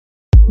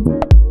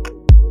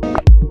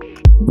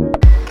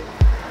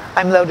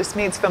I'm Lelda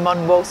Smits from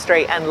On Wall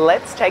Street, and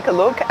let's take a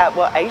look at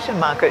what Asian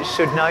markets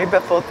should know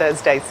before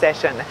Thursday's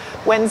session.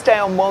 Wednesday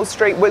on Wall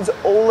Street was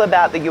all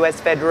about the US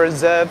Federal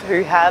Reserve,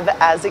 who have,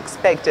 as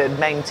expected,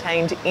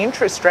 maintained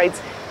interest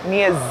rates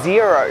near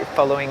zero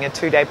following a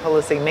two-day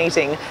policy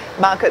meeting.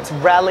 Markets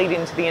rallied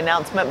into the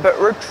announcement but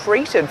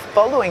retreated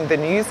following the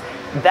news.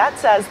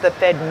 That's as the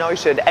Fed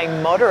noted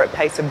a moderate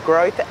pace of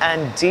growth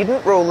and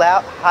didn't rule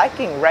out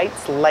hiking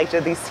rates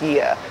later this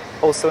year.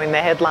 Also in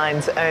the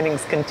headlines,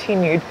 earnings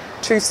continued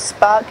to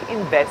spark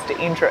investor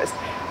interest.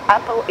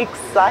 Apple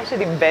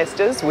excited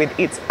investors with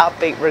its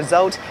upbeat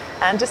result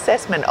and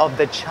assessment of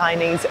the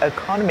Chinese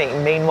economy.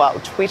 Meanwhile,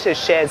 Twitter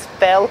shares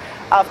fell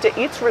after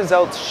its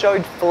results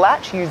showed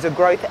flat user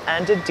growth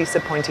and a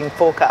disappointing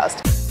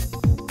forecast.